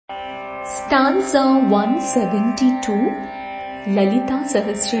Stanza 172, Lalita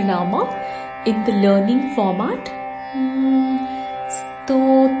Sahasranama in the learning format.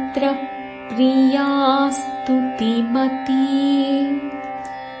 Stotra Priya Stutimati,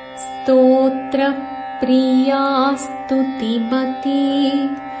 Stotra Priya Stutimati,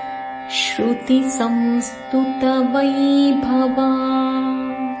 Shruti Samstuta Vaibhava,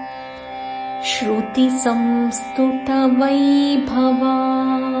 Shruti Samstuta Vaibhava,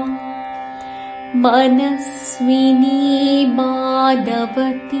 Manaswini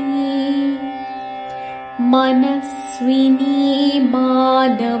Madhavati, Manaswini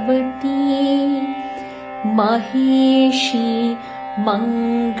Madhavati, Maheshi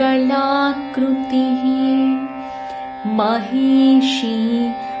Mangalakrutihi, Maheshi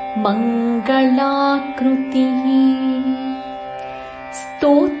Mangalakrutihi.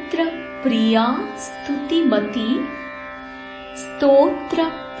 Stotra Priya Stutimati, Stotra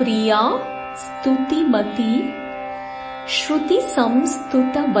Priya Stutimati, Shruti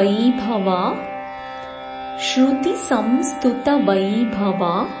Samstuta Vaibhava, Shruti Samstuta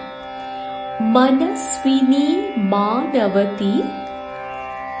Vaibhava, Manaswini Madhavati,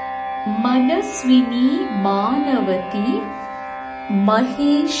 Manaswini Madhavati,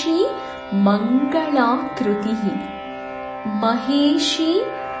 Maheshi Mangalakrutihi, Maheshi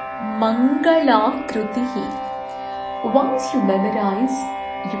Mangalakrutihi. Once you memorize,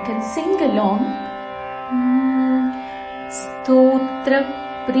 you can sing along. Stotra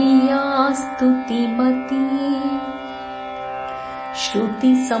Priya Stutimati,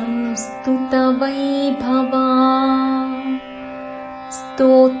 Shruti Samstuta Vaibhava,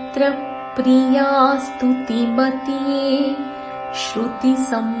 Stotra Priya Stutimati, Shruti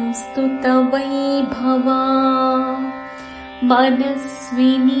Samstuta Vaibhava,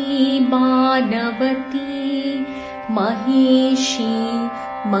 Manaswini Madhavati, Maheshi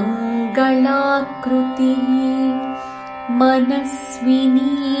Mangalakrutihi,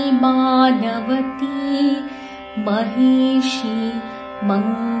 Manaswini Madhavati, Maheshi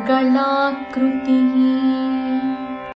Mangalakrutihi.